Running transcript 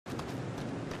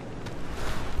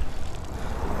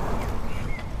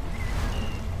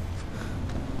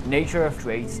Nature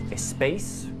creates a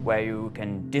space where you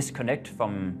can disconnect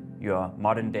from your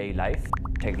modern day life.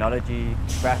 Technology,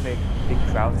 traffic, big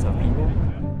crowds of people.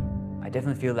 I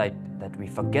definitely feel like that we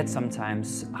forget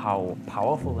sometimes how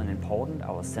powerful and important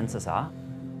our senses are.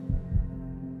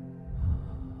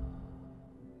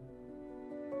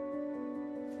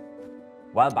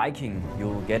 While biking,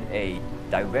 you'll get a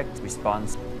direct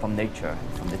response from nature,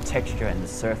 from the texture and the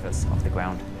surface of the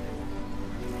ground.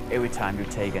 Every time you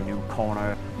take a new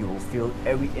corner, you will feel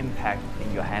every impact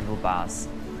in your handlebars,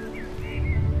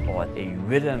 or a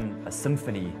rhythm, a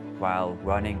symphony while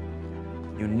running.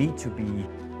 You need to be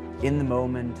in the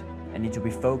moment and need to be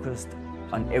focused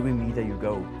on every meter you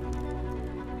go.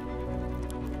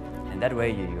 And that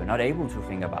way you're not able to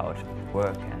think about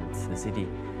work and the city.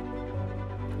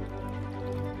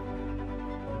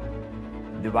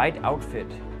 The right outfit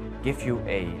gives you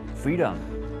a freedom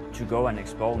to go and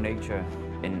explore nature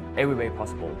in every way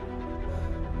possible.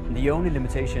 The only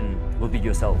limitation will be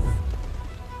yourself.